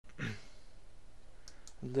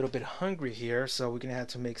a little bit hungry here, so we're gonna have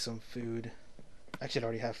to make some food. Actually, I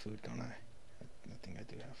already have food, don't I? I think I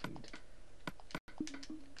do have food.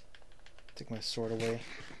 Take my sword away.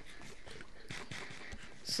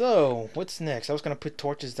 So, what's next? I was gonna put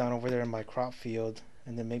torches down over there in my crop field,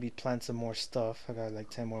 and then maybe plant some more stuff. I got like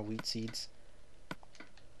 10 more wheat seeds.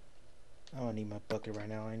 I don't need my bucket right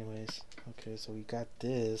now anyways. Okay, so we got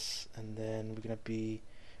this, and then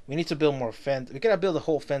we need to build more fence. We gotta build a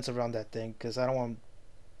whole fence around that thing, because I don't want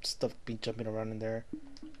stuff be jumping around in there.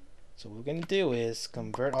 So what we're gonna do is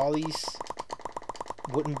convert all these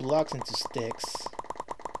wooden blocks into sticks,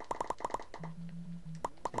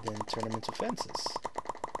 and then turn them into fences.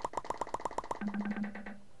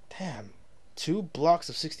 Damn, 2 blocks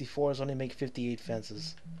of 64s only make 58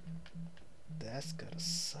 fences. That's gotta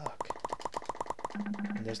suck.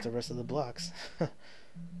 And there's the rest of the blocks.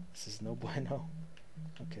 This is no bueno.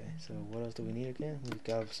 Okay, so what else do we need again? We've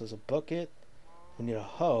got ourselves a bucket. We need a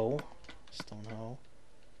hoe, stone hoe.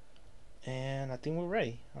 And I think we're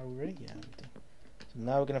ready. Are we ready? Yeah, we do. So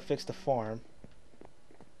now we're gonna fix the farm.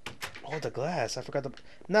 Oh, the glass. I forgot the...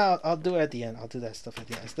 No, I'll do it at the end. I'll do that stuff at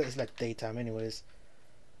the end. It's like daytime anyways.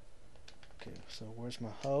 Okay, so where's my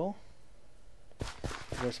hoe?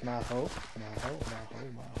 Where's my hoe? My hoe, my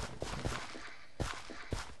hoe, my hoe.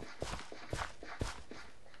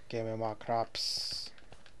 Give me my crops.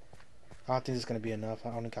 I don't think this is gonna be enough. I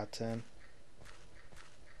only got 10.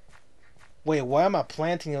 Wait, why am I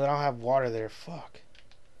planting if I don't have water there? Fuck.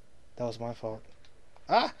 That was my fault.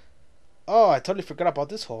 Ah! Oh, I totally forgot about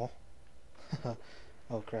this hole.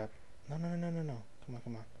 Oh crap. No, no, no, no, no, no. Come on,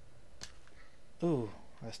 come on. Ooh,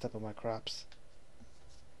 I stepped on my crops.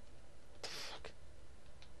 What the fuck?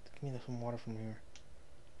 Give me some water from here.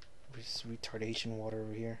 This retardation water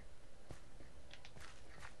over here.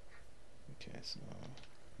 Okay, so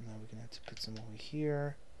now we're gonna have to put some over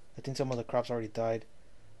here. I think some of the crops already died.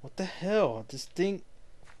 What the hell? This thing,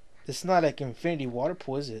 it's not like infinity water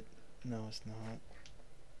pool, is it? No, it's not.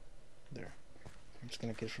 There. I'm just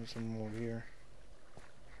gonna get from some over here.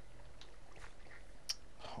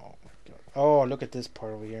 Oh my god. Oh, look at this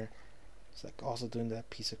part over here. It's like also doing that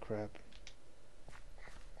piece of crap.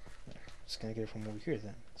 There. Just gonna get it from over here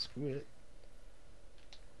then. Screw it.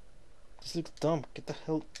 This looks dumb. Get the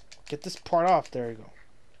hell. Get this part off. There you go.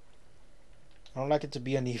 I don't like it to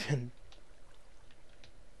be uneven.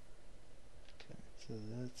 Okay, so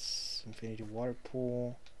that's infinity water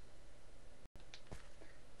pool.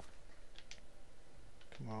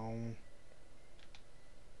 Come on.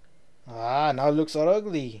 Ah, now it looks all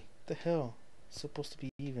ugly. What the hell? It's supposed to be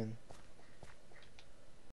even.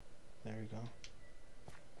 There we go.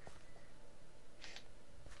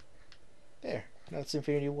 There. That's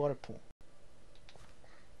infinity water pool.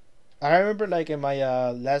 I remember like in my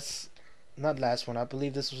not last one, I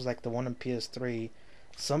believe this was like the one on PS3,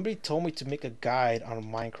 somebody told me to make a guide on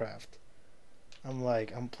Minecraft. I'm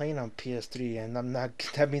like, I'm playing on PS3 and I'm not,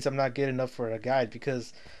 that means I'm not good enough for a guide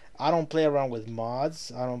because I don't play around with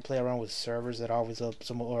mods. I don't play around with servers that always up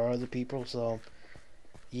some or other people. So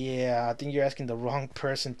yeah, I think you're asking the wrong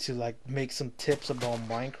person to like make some tips about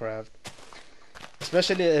Minecraft.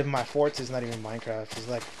 Especially if my forte is not even Minecraft. It's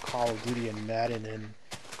like Call of Duty and Madden and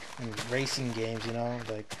racing games, you know.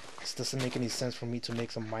 Like, this doesn't make any sense for me to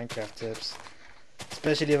make some Minecraft tips.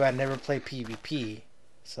 Especially if I never play PvP.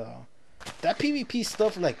 So that PvP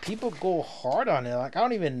stuff, like, people go hard on it. Like, I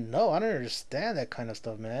don't even know. I don't understand that kind of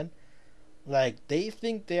stuff, man. Like, they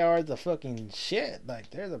think they are the fucking shit.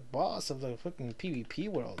 Like, they're the boss of the fucking PvP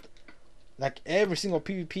world. Like, every single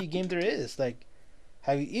PvP game there is. Like,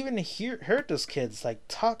 have you even heard those kids, like,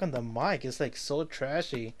 talk on the mic? It's, like, so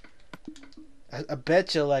trashy. I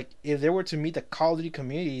bet you, like, if they were to meet the Call of Duty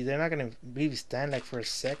community, they're not gonna really stand, like, for a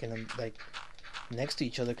second and, like, next to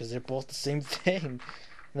each other because they're both the same thing.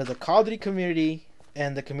 You know, the Call of Duty community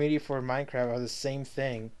and the community for Minecraft are the same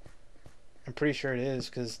thing. I'm pretty sure it is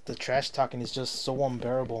because the trash talking is just so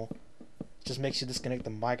unbearable. It just makes you disconnect the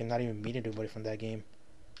mic and not even meet anybody from that game.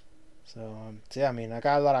 So yeah, I mean, I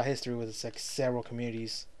got a lot of history with like several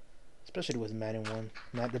communities, especially with Madden 1.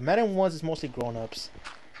 The Madden 1s is mostly grown-ups,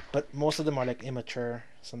 but most of them are like immature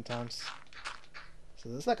sometimes. So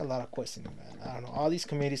there's like a lot of questioning, man. I don't know. All these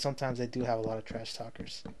communities, sometimes they do have a lot of trash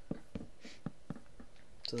talkers.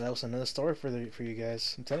 So that was another story for you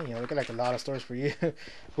guys. I'm telling you, I got like a lot of stories for you.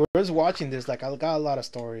 Whoever's watching this, like, I got a lot of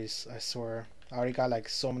stories. I swear. I already got like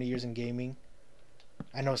so many years in gaming.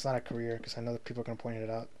 I know it's not a career because I know that people are gonna point it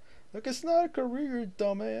out. Look, it's not a career,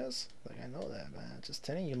 dumbass. Like, I know that, man. Just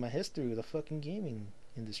telling you my history with the fucking gaming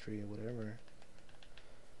industry or whatever.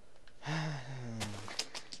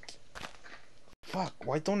 Fuck,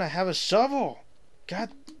 why don't I have a shovel? God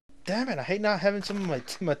damn it! I hate not having some of my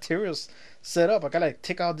materials set up. I gotta like,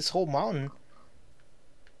 take out this whole mountain.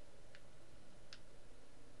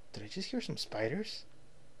 Did I just hear some spiders?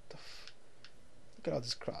 Look at all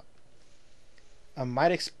this crop. I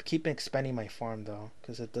might keep expanding my farm though,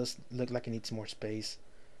 because it does look like it needs more space.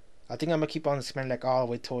 I think I'm gonna keep on expanding like all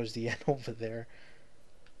the way towards the end over there.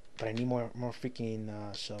 But I need more freaking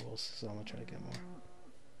shovels, so I'm gonna try to get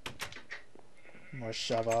more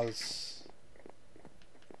shovels.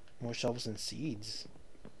 More shovels and seeds.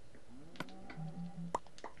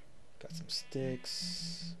 Got some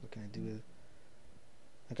sticks. What can I do with?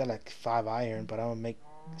 I got like 5 iron, but I'm gonna make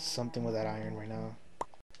something with that iron right now.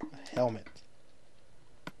 A helmet.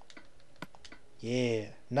 Yeah.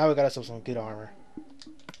 Now we got ourselves some good armor.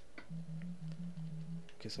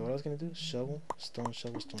 Okay, so what I was gonna do? Shovel, stone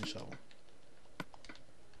shovel, stone shovel.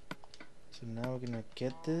 So now we're gonna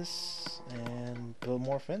get this and build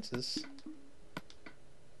more fences.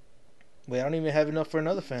 Wait, I don't even have enough for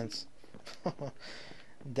another fence.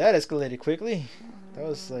 That escalated quickly. That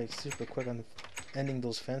was like super quick on ending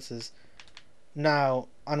those fences. Now,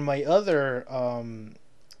 on my other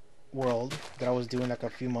world that I was doing like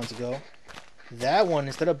a few months ago, that one,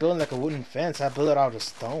 instead of building like a wooden fence, I built it out of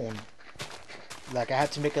stone. Like I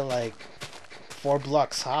had to make it like 4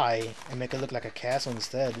 blocks high and make it look like a castle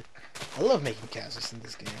instead. I love making castles in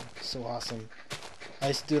this game. It's so awesome. I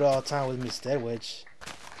used to do it all the time with Miss Deadwitch.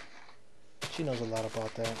 She knows a lot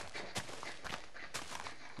about that.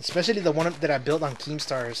 Especially the one that I built on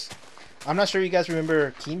KEEMSTAR'S. I'm not sure you guys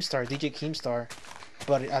remember Keemstar, DJ Keemstar,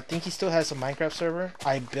 but I think he still has a Minecraft server.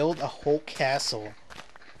 I built a whole castle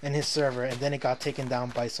in his server, and then it got taken down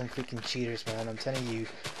by some freaking cheaters, man. I'm telling you,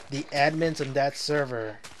 the admins on that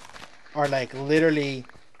server are like literally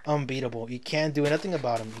unbeatable. You can't do anything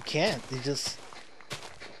about them. You can't. They just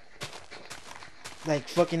like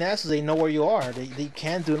fucking assholes. They know where you are. They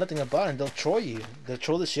can't do nothing about it. And they'll troll you. They'll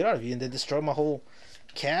troll the shit out of you, and they destroy my whole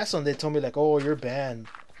castle. And they told me like, "Oh, you're banned."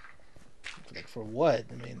 Like for what?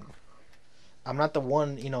 I mean, I'm not the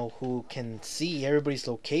one, you know, who can see everybody's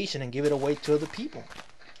location and give it away to other people.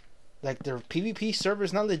 Like their PvP server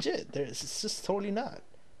is not legit. It's just totally not.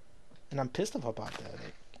 And I'm pissed off about that.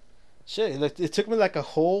 Like, shit, like, it took me like a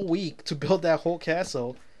whole week to build that whole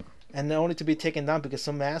castle, and only to be taken down because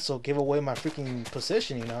some asshole gave away my freaking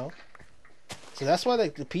position, you know? So that's why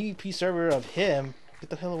like the PvP server of him, get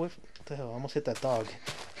the hell away from, what the hell, I almost hit that dog.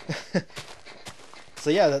 So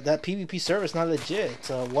yeah, that PvP server is not legit.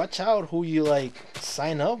 So watch out who you like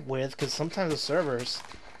sign up with, because sometimes the servers,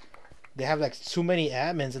 they have like too many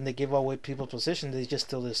admins and they give away people's positions. They just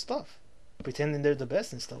steal their stuff, pretending they're the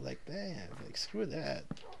best and stuff. Like, damn, like screw that.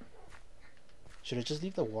 Should I just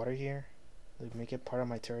leave the water here? Like make it part of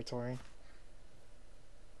my territory?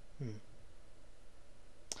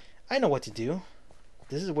 I know what to do.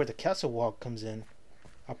 This is where the castle wall comes in.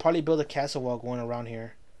 I'll probably build a castle wall going around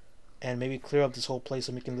here, and maybe clear up this whole place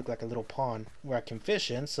so it can look like a little pond where I can fish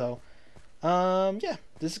in. So, yeah,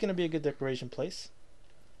 this is gonna be a good decoration place.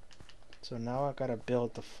 So now I gotta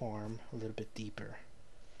build the farm a little bit deeper.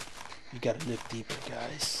 You gotta look deeper,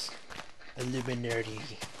 guys. A little bit nerdy.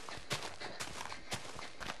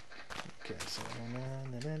 Okay, so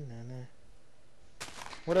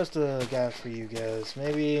what else do I got for you guys?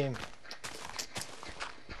 Maybe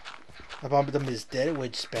about the Miss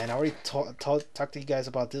Deadwitch span. I already talked to you guys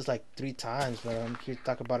about this like 3 times, but I'm here to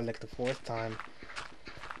talk about it like the 4th time.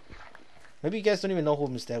 Maybe you guys don't even know who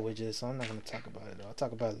Miss Deadwitch is, so I'm not gonna talk about it though. I'll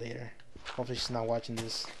talk about it later. Hopefully she's not watching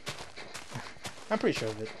this. I'm pretty sure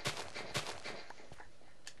of it.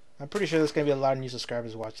 I'm pretty sure there's gonna be a lot of new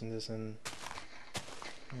subscribers watching this, and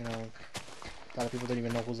you know, a lot of people don't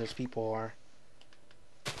even know who those people are.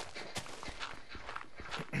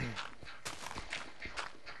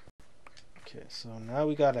 Okay, so now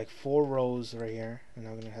we got like 4 rows right here, and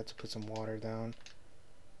I'm gonna have to put some water down.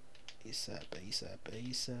 ASAP, ASAP,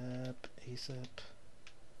 ASAP, ASAP.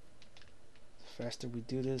 The faster we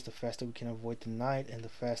do this, the faster we can avoid the night, and the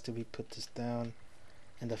faster we put this down,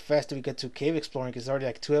 and the faster we get to cave exploring, because it's already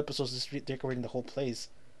like 2 episodes just decorating the whole place.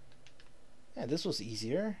 Yeah, this was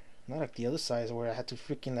easier. Not like the other sides where I had to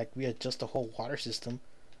freaking like readjust the whole water system.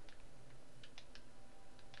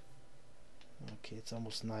 Okay, it's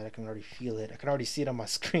almost night. I can already feel it. I can already see it on my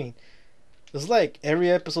screen. It's like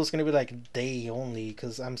every episode is gonna be like day only,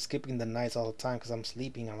 because I'm skipping the nights all the time because I'm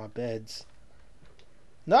sleeping on my beds.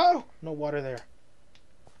 No water there.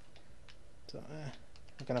 So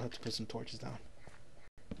I'm gonna have to put some torches down.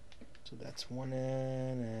 So that's one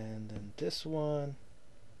end, and then this one,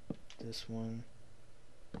 this one,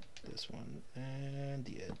 this one, and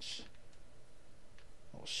the edge.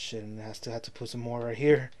 Oh shit! And I still have to put some more right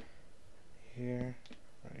here. Here,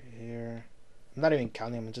 right I'm not even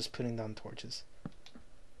counting them. I'm just putting down torches.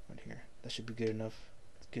 Right here. That should be good enough.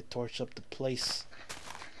 Let's get torch up the place.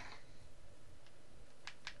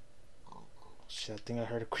 Shit, I think I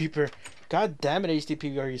heard a creeper. God damn it,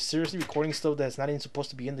 HTTP. Are you seriously recording stuff that's not even supposed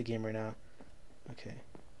to be in the game right now? Okay.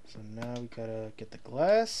 So now we gotta get the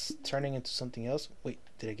glass, turning into something else. Wait,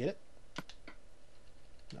 did I get it?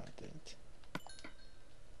 No, I didn't.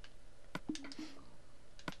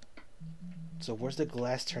 So where's the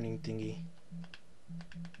glass turning thingy?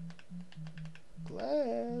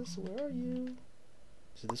 Glass, where are you?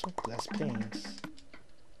 So this one, glass panes.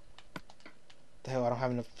 The hell, I don't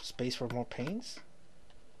have enough space for more panes?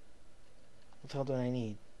 What the hell do I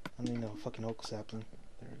need? I don't need no fucking oak sapling.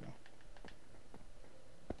 There we go.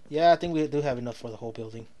 Yeah, I think we do have enough for the whole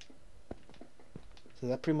building. So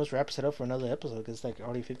that pretty much wraps it up for another episode, because it's like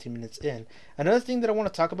already 15 minutes in. Another thing that I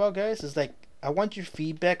want to talk about, guys, is like, I want your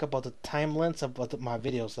feedback about the time lengths of my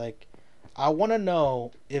videos. Like, I want to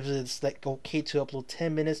know if it's like okay to upload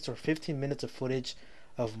 10 minutes or 15 minutes of footage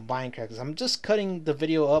of Minecraft. 'Cause I'm just cutting the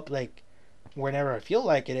video up like whenever I feel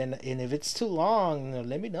like it, and if it's too long,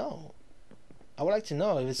 let me know. I would like to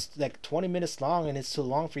know if it's like 20 minutes long and it's too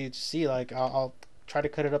long for you to see. Like, I'll try to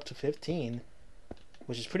cut it up to 15,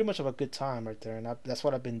 which is pretty much of a good time right there, and that's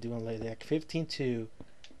what I've been doing lately. Like 15 to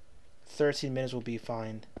 13 minutes will be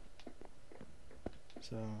fine.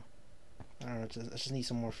 So I don't know, I just need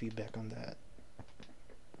some more feedback on that.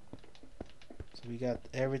 So we got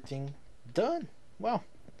everything done. Wow.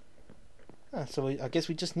 So I guess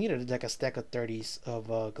we just needed like a stack of 30s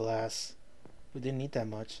of glass. We didn't need that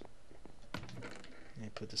much. Let me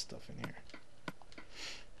put this stuff in here.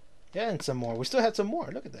 Yeah, and some more. We still had some more.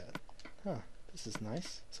 Look at that. Huh. This is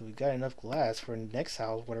nice. So we got enough glass for the next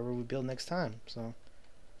house, whatever we build next time. So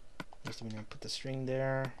just gonna put the string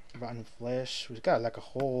there. Rotten flesh. We've got like a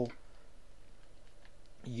whole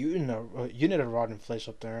unit of rotten flesh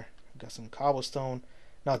up there. We got some cobblestone.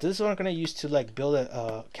 Now this is what I'm gonna use to like build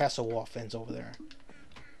a castle wall fence over there,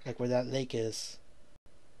 like where that lake is.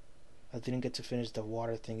 I didn't get to finish the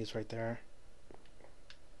water thing. Is right there.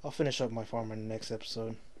 I'll finish up my farm in the next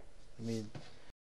episode. I mean,